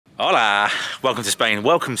Hola! Welcome to Spain,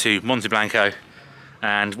 welcome to Monte Blanco,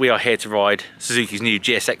 and we are here to ride Suzuki's new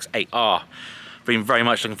GSX-8R. Been very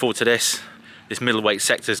much looking forward to this. This middleweight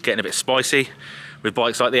sector is getting a bit spicy with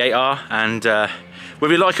bikes like the 8R, and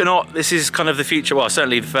whether you like it or not, this is kind of the future, well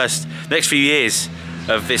certainly the next few years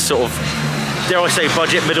of this sort of, dare I say,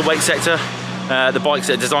 budget middleweight sector. The bikes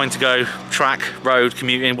that are designed to go track, road,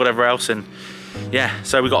 commuting, whatever else, and yeah,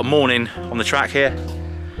 so we've got a morning on the track here.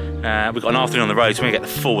 We've got an afternoon on the road, so we're going to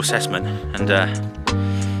get the full assessment, and there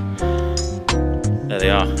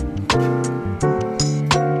they are.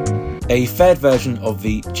 A fared version of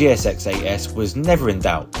the GSX-8S was never in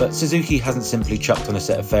doubt, but Suzuki hasn't simply chucked on a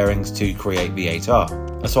set of fairings to create the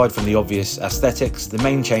 8R. Aside from the obvious aesthetics, the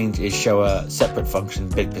main change is Showa separate function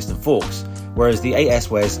big piston forks, whereas the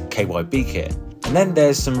 8S wears KYB kit. And then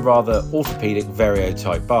there's some rather orthopedic Vario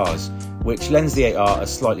type bars, which lends the 8R a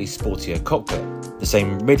slightly sportier cockpit. The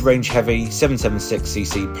same mid-range heavy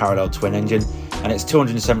 776cc parallel twin engine and its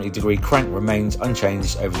 270-degree crank remains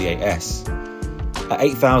unchanged over the 8S. At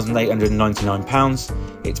 £8,899,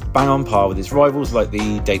 it's bang on par with its rivals like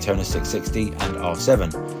the Daytona 660 and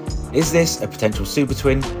R7. Is this a potential super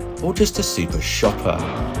twin or just a super shopper?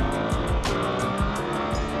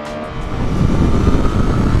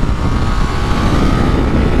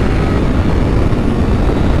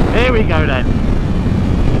 Here we go then.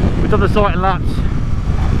 We've done the sighting laps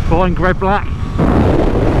behind Greg Black.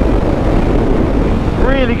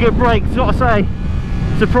 Really good brakes, got to say.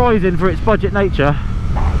 Surprising for its budget nature.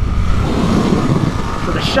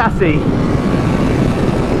 But the chassis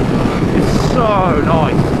is so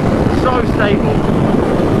nice, so stable.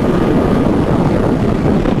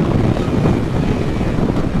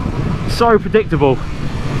 So predictable.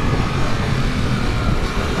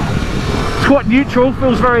 It's quite neutral,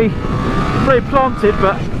 feels very planted,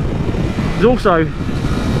 but it's also,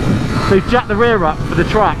 they've jacked the rear up for the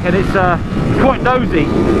track, and it's quite nosy.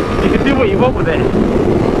 You can do what you want with it.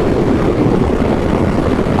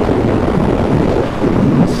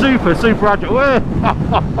 Super agile.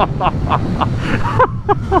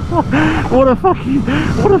 What a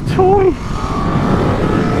toy.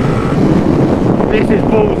 This is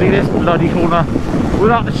ballsy, this bloody corner,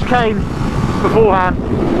 without the chicane beforehand.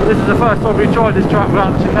 This is the first time we've tried this track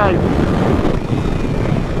without the chicane.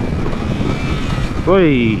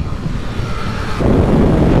 Whee.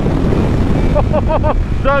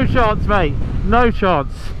 No chance, mate, no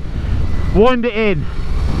chance. Wind it in.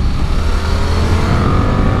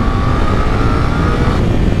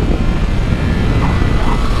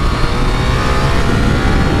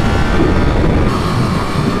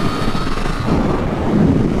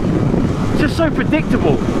 Just so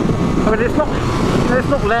predictable. I mean, it's not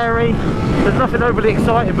Larry, there's nothing overly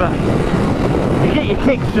exciting, but you get your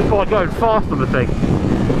kicks just by going fast on the thing.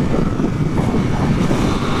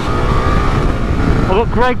 I've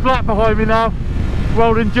got Greg Black behind me now,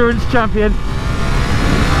 world endurance champion.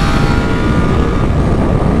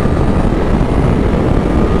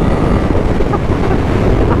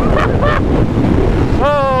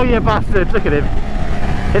 Oh, you bastard, look at him.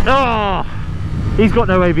 He's got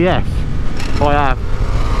no ABS. I have.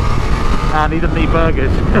 And he doesn't eat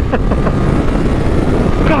burgers.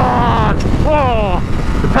 God! Oh!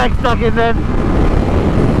 The peg's stuck in then.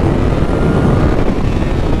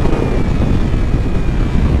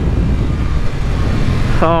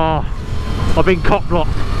 Oh! I've been cock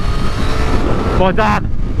blocked by Dan!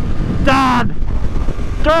 Dan!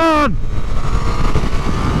 Dan!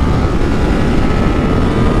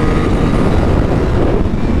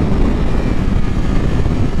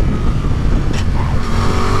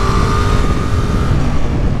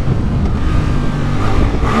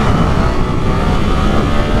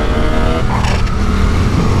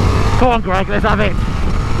 Come on, Greg, let's have it.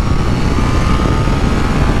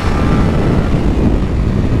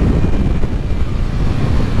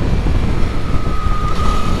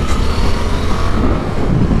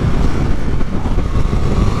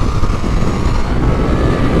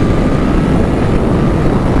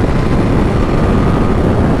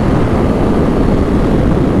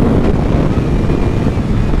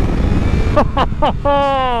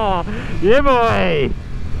 Yeah, boy.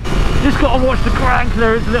 Just got to watch the ground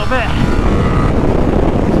clearance a little bit,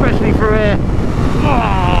 especially for here.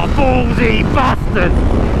 Oh, ballsy bastard!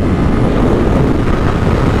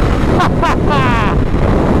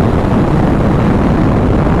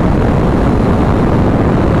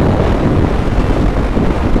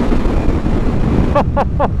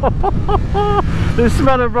 The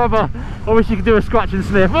smell of rubber. I wish you could do a scratch and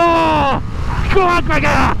sniff. Oh, come on,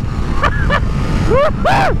 Gregor!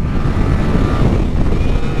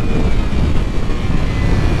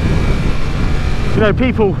 You know,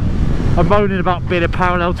 people are moaning about being a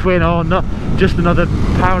parallel twin, or not just another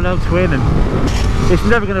parallel twin, and it's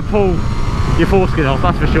never going to pull your foreskin off,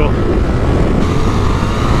 that's for sure.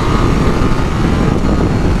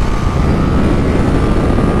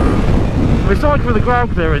 Aside from the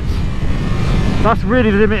ground clearance, that's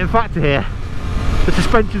really the limiting factor here. The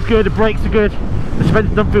suspension's good, the brakes are good, the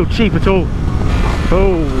suspension doesn't feel cheap at all.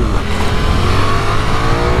 Oh.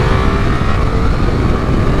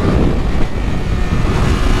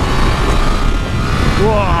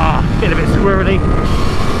 Whoa, getting a bit squirrely.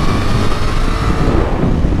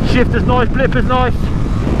 Shifter's nice, blipper's nice.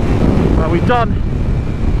 Well, we've done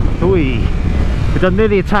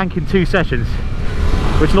nearly a tank in 2 sessions,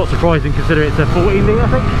 which is not surprising considering it's a 14 litre, I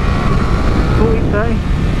think. 14, 30?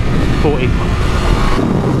 14.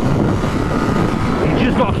 You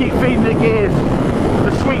just got to keep feeding the gears.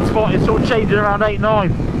 The sweet spot is sort of changing around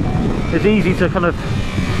 8-9. It's easy to kind of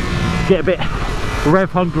get a bit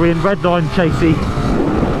rev hungry and redline chasey,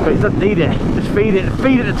 but it doesn't need it. Just feed it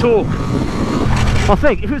the torque. I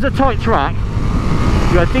think if it was a tight track,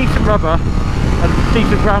 you had decent rubber and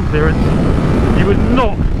decent ground clearance, you would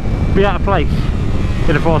not be out of place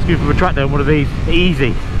in a fast scoop of a track down one of these.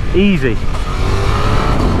 Easy, easy.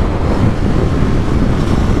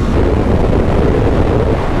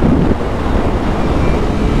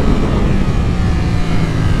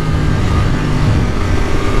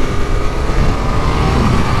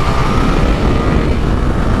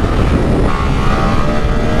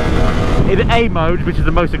 In A mode, which is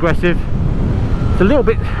the most aggressive, it's a little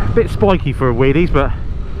bit spiky for wheelies, but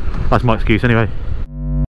that's my excuse anyway.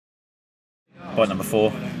 Bike number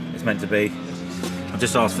 4 is meant to be. I've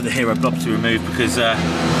just asked for the hero blob to remove because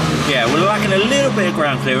yeah, we're lacking a little bit of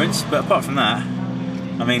ground clearance, but apart from that,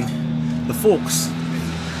 I mean, the forks,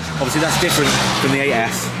 obviously that's different from the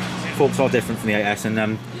 8S. Forks are different from the 8S, and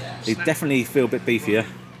they definitely feel a bit beefier,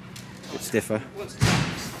 a bit stiffer.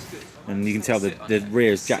 And you can tell that the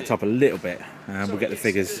rear is jacked up a little bit. We'll get the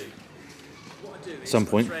figures at some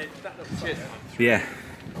point. But yeah,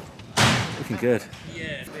 looking good.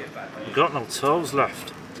 We've got no toes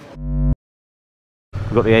left.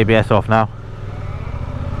 We've got the ABS off now.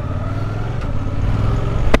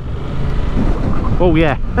 Oh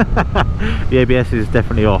yeah, the ABS is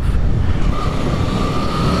definitely off.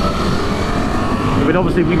 I mean,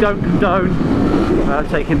 obviously we don't condone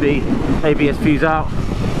taking the ABS fuse out,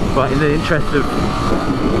 but in the interest of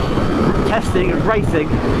testing and racing,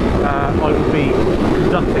 I will be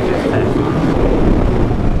conducting this test.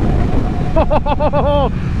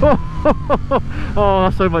 Oh,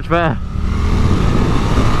 that's so much better.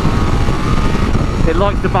 It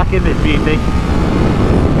likes to back in this beauty.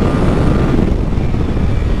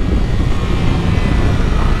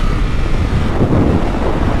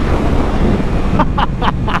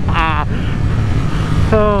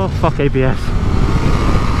 Oh, fuck ABS.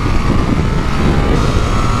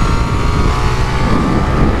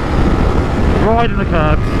 Riding the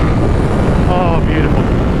curbs. Oh, beautiful.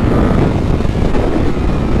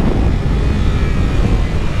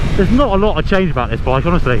 There's not a lot of change about this bike,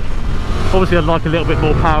 honestly. Obviously I'd like a little bit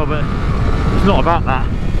more power, but it's not about that.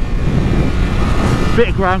 Bit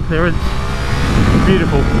of ground clearance.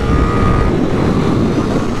 Beautiful.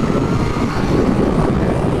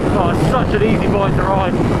 Oh, it's such an easy bike to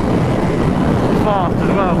ride. Fast as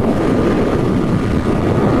well.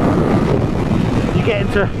 You get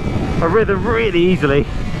into a rhythm really easily.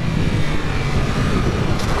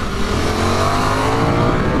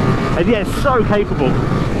 And yeah, it's so capable.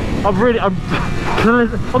 I'm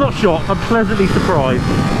not shocked, I'm pleasantly surprised.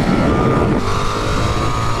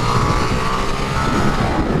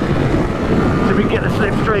 So we can get the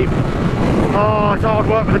slipstream. Oh, it's hard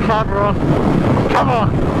work with the camera on. Come on,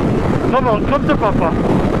 come on, come to Papa.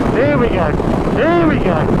 Here we go, here we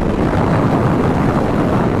go.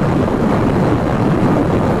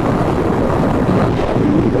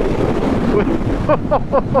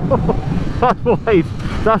 That's wide,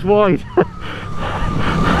 that's wide.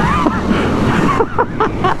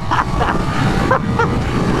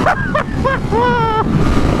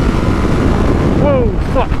 Whoa,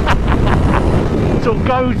 fuck. Sort of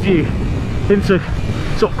goads you into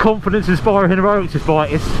sort of confidence inspiring heroics, this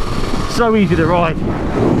bike. It's so easy to ride,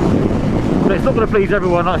 but it's not going to please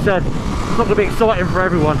everyone. Like I said, it's not going to be exciting for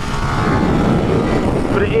everyone,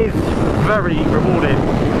 but it is very rewarding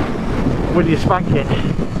when you spank it.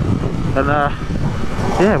 And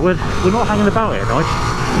yeah, we're not hanging about it at night.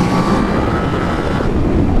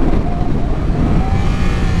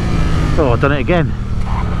 Oh, I've done it again.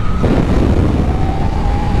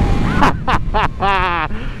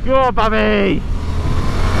 Go on, Babby!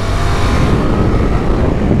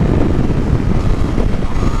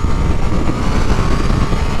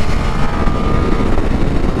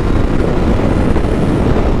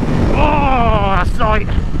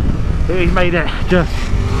 he's made it just...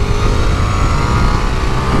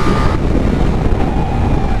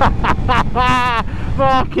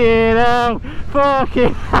 Fucking hell!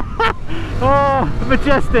 Fucking... Oh,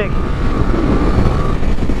 majestic!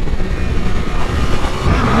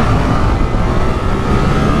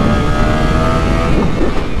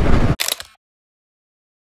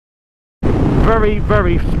 Very,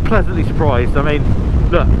 very pleasantly surprised. I mean,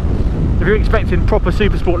 look, if you're expecting proper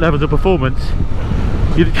super sport levels of performance,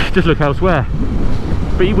 you just look elsewhere.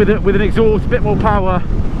 But with an exhaust, a bit more power,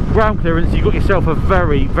 ground clearance, you've got yourself a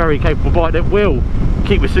very, very capable bike that will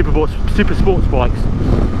keep with super sports bikes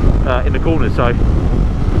in the corners. So,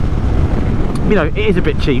 you know, it is a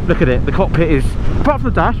bit cheap. Look at it. The cockpit is, apart from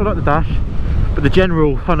the dash, I like the dash, but the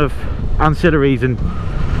general kind of ancillaries and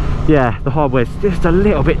yeah, the hardware's just a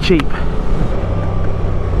little bit cheap.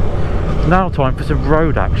 Now time for some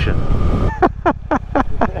road action.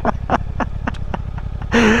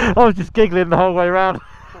 I was just giggling the whole way around.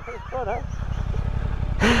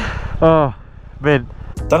 Oh, mint.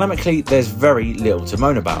 Dynamically, there's very little to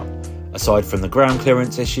moan about. Aside from the ground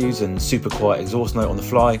clearance issues and super quiet exhaust note on the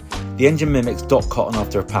fly, the engine mimics Dot Cotton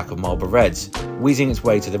after a pack of Marlboro Reds, wheezing its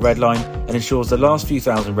way to the red line and ensures the last few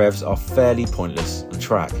thousand revs are fairly pointless on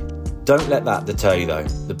track. Don't let that deter you though.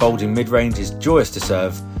 The bulging mid-range is joyous to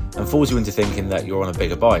serve and fools you into thinking that you're on a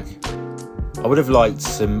bigger bike. I would have liked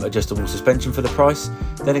some adjustable suspension for the price,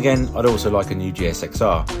 then again I'd also like a new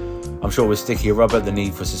GSX-8R. I'm sure with stickier rubber the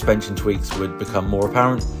need for suspension tweaks would become more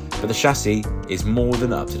apparent, but the chassis is more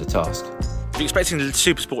than up to the task. If you're expecting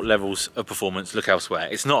super sport levels of performance, look elsewhere.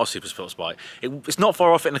 It's not a super sports bike. It's not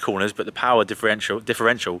far off it in the corners, but the power differential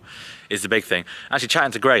is the big thing. Actually,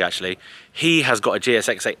 chatting to Greg, he has got a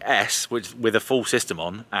GSX-8S with a full system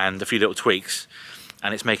on and a few little tweaks,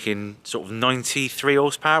 and it's making sort of 93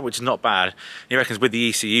 horsepower, which is not bad. He reckons with the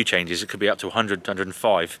ECU changes, it could be up to 100,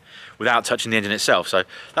 105 without touching the engine itself. So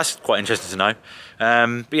that's quite interesting to know.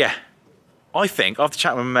 But yeah, I think, after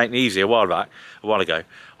chatting with my mate Easy a while ago,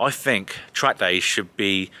 I think track days should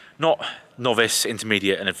be not novice,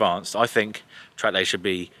 intermediate and advanced. I think track days should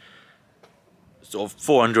be sort of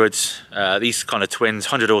 400s, these kind of twins,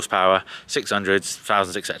 100 horsepower, 600s,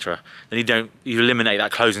 1000s, etc. Then you eliminate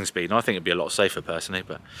that closing speed, and I think it'd be a lot safer personally,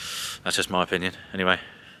 but that's just my opinion. Anyway,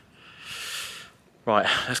 right,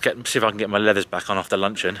 let's see if I can get my leathers back on after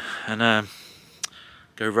luncheon and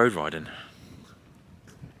go road riding.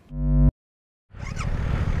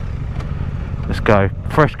 Let's go.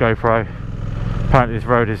 Fresh GoPro. Apparently this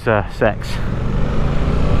road is sex.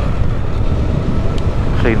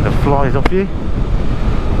 Clean the flies off you.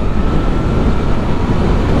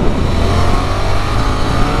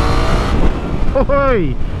 Oh,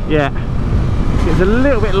 yeah. It's a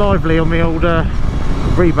little bit lively on the old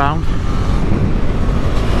rebound.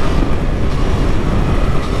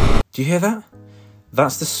 Do you hear that?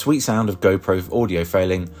 That's the sweet sound of GoPro audio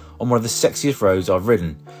failing on one of the sexiest roads I've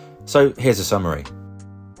ridden. So here's a summary.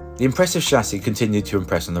 The impressive chassis continued to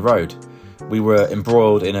impress on the road. We were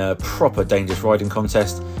embroiled in a proper dangerous riding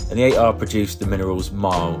contest, and the 8R produced the minerals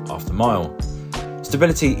mile after mile.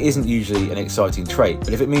 Stability isn't usually an exciting trait,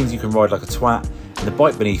 but if it means you can ride like a twat and the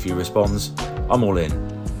bike beneath you responds, I'm all in.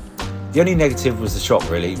 The only negative was the shock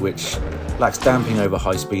really, which lacks damping over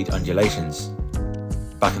high-speed undulations.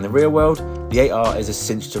 Back in the real world, the 8R is a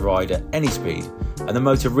cinch to ride at any speed, and the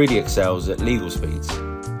motor really excels at legal speeds.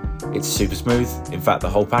 It's super smooth, in fact the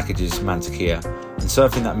whole package is Mantequilla, and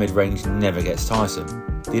surfing that mid-range never gets tiresome.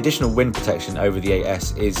 The additional wind protection over the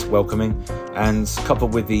 8S is welcoming, and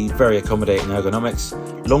coupled with the very accommodating ergonomics,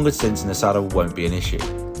 longer stints in the saddle won't be an issue.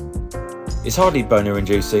 It's hardly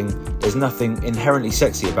boner-inducing, there's nothing inherently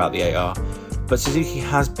sexy about the 8R, but Suzuki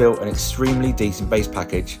has built an extremely decent base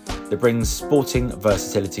package that brings sporting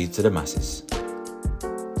versatility to the masses.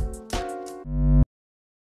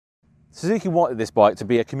 Suzuki wanted this bike to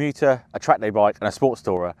be a commuter, a track day bike and a sports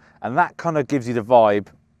tourer, and that kind of gives you the vibe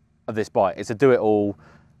of this bike. It's a do-it-all,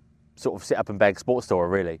 sort of sit up and beg sports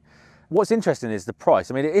tourer really. What's interesting is the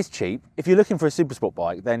price. I mean, it is cheap. If you're looking for a super sport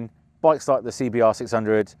bike, then bikes like the CBR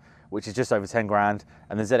 600, which is just over 10 grand,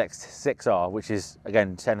 and the ZX-6R, which is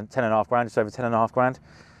again 10 and a half grand, just over 10 and a half grand.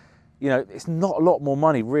 You know, it's not a lot more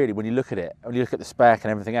money really when you look at it, when you look at the spec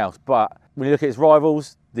and everything else, but when you look at its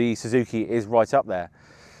rivals, the Suzuki is right up there.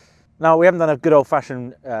 Now, we haven't done a good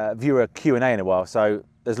old-fashioned viewer Q&A in a while, so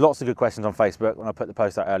there's lots of good questions on Facebook when I put the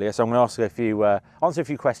post out earlier, so I'm going to answer a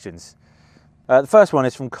few questions. The first one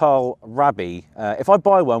is from Carl Rabbi. If I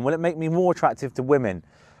buy one, will it make me more attractive to women?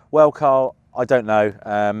 Well, Carl, I don't know.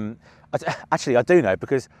 Actually, I do know,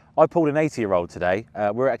 because I pulled an 80-year-old today.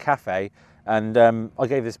 We're at a cafe, and I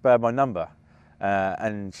gave this bird my number,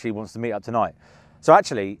 and she wants to meet up tonight. So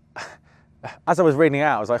actually, as I was reading it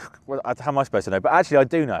out, I was like, well, how am I supposed to know? But actually I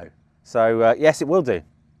do know. So yes, it will do.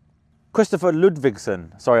 Christopher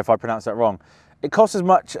Ludvigsen, sorry if I pronounced that wrong. It costs as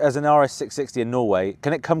much as an RS660 in Norway.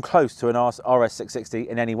 Can it come close to an RS660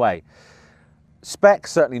 in any way? Spec,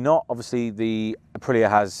 certainly not. Obviously the Aprilia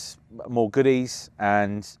has more goodies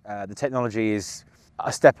and the technology is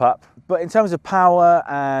a step up. But in terms of power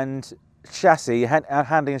and chassis,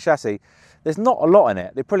 handling and chassis, there's not a lot in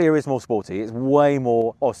it. The Aprilia is more sporty. It's way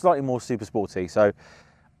more, or slightly more super sporty. So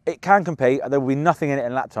it can compete. There will be nothing in it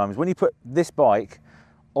in lap times. When you put this bike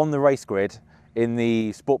on the race grid in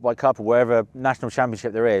the Sport Bike Cup or wherever national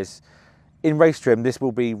championship there is, in race trim, this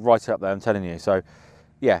will be right up there, I'm telling you. So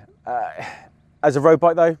yeah, as a road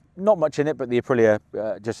bike though, not much in it, but the Aprilia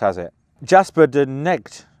just has it. Jasper de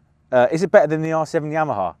Negt, is it better than the R7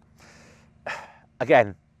 Yamaha?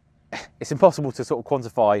 Again, it's impossible to sort of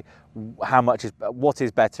quantify what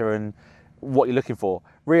is better and what you're looking for.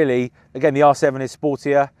 Really, again, the R7 is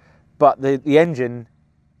sportier, but the engine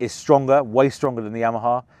is stronger, way stronger than the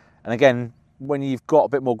Yamaha. And again, when you've got a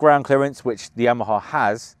bit more ground clearance, which the Yamaha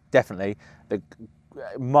has, definitely, the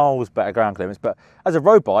miles better ground clearance. But as a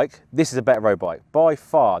road bike, this is a better road bike by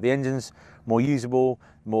far. The engine's more usable,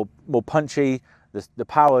 more punchy. The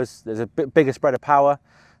powers, there's a bit bigger spread of power.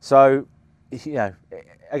 So, you know,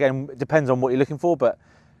 again, it depends on what you're looking for. But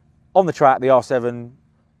on the track, the R7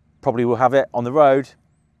 probably will have it. On the road,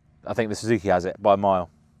 I think the Suzuki has it by a mile.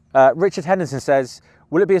 Richard Henderson says,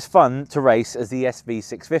 will it be as fun to race as the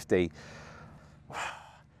SV650?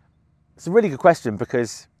 It's a really good question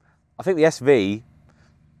because I think the SV,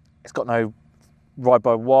 it's got no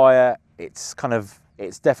ride-by-wire. It's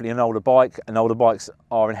definitely an older bike, and older bikes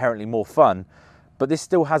are inherently more fun. But this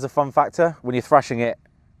still has a fun factor. When you're thrashing it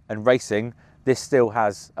and racing, this still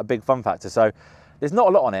has a big fun factor. So there's not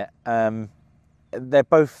a lot on it. They're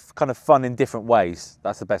both kind of fun in different ways.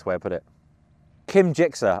 That's the best way to put it. Kim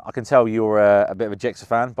Gixxer, I can tell you're a bit of a Gixxer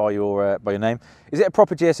fan by your name. Is it a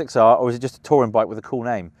proper GSX-R or is it just a touring bike with a cool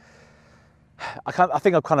name? I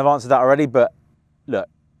think I've kind of answered that already, but look,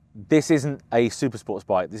 this isn't a super sports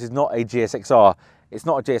bike. This is not a GSX-R. It's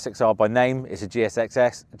not a GSX-R by name. It's a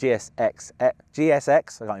GSX,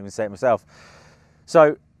 I can't even say it myself.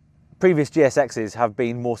 So previous GSXs have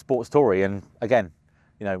been more sports toury, and again,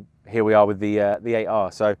 you know, here we are with the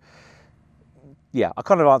 8R. So yeah, I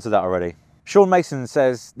kind of answered that already. Sean Mason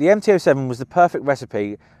says, the MT-07 was the perfect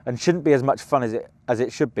recipe and shouldn't be as much fun as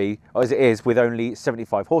it should be, or as it is, with only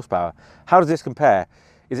 75 horsepower. How does this compare?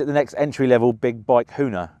 Is it the next entry-level big bike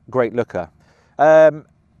Huna? Great looker.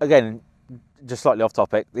 Again, just slightly off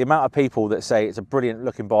topic, the amount of people that say it's a brilliant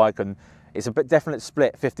looking bike and it's a bit definite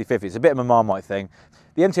split 50-50. It's a bit of a Marmite thing.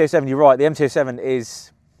 The MT-07, you're right, the MT-07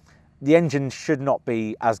 is, the engine should not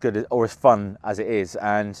be as good or as fun as it is,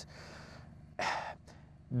 and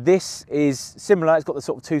this is similar. It's got the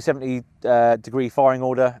sort of 270 degree firing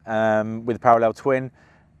order with a parallel twin.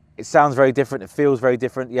 It sounds very different, it feels very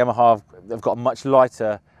different. Yamaha, they've got a much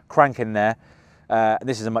lighter crank in there.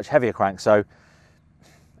 This is a much heavier crank, so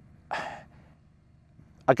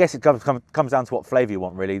I guess it comes down to what flavour you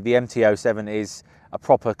want, really. The MT-07 is a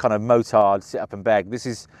proper kind of motard, sit up and beg. This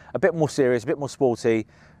is a bit more serious, a bit more sporty.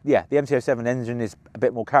 Yeah, the MT-07 engine is a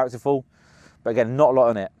bit more characterful, but again, not a lot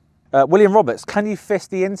on it. William Roberts, can you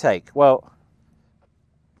fist the intake? Well,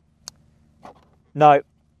 no,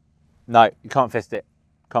 you can't fist it.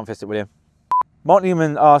 Can't fist it, William. Mark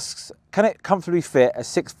Newman asks, can it comfortably fit a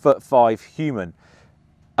 6'5" human?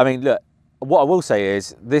 I mean, look, what I will say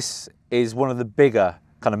is this is one of the bigger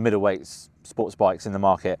kind of middleweight sports bikes in the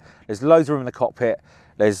market. There's loads of room in the cockpit.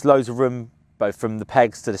 There's loads of room both from the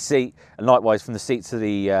pegs to the seat, and likewise from the seat to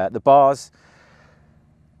the bars.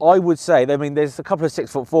 I would say, I mean, there's a couple of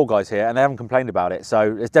 6'4" guys here and they haven't complained about it.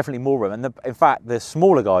 So there's definitely more room. And in fact, the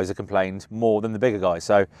smaller guys have complained more than the bigger guys.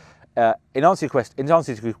 So in answer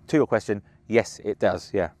to your question, yes, it does,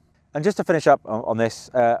 yeah. And just to finish up on this,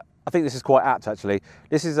 I think this is quite apt actually.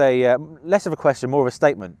 This is a less of a question, more of a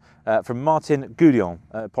statement from Martin Goudion.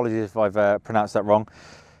 Apologies if I've pronounced that wrong.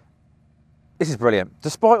 This is brilliant.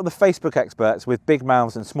 Despite all the Facebook experts with big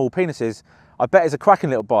mouths and small penises, I bet it's a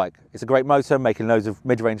cracking little bike. It's a great motor, making loads of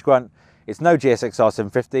mid-range grunt. It's no GSX-R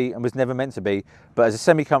 750 and was never meant to be, but as a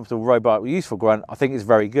semi-comfortable road bike with useful grunt, I think it's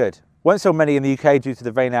very good. Won't sell many in the UK due to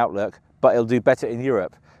the vain outlook, but it'll do better in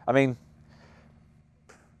Europe. I mean,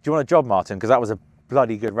 do you want a job, Martin? Because that was a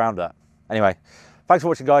bloody good roundup. Anyway, thanks for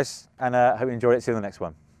watching, guys, and I hope you enjoyed it. See you in the next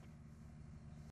one.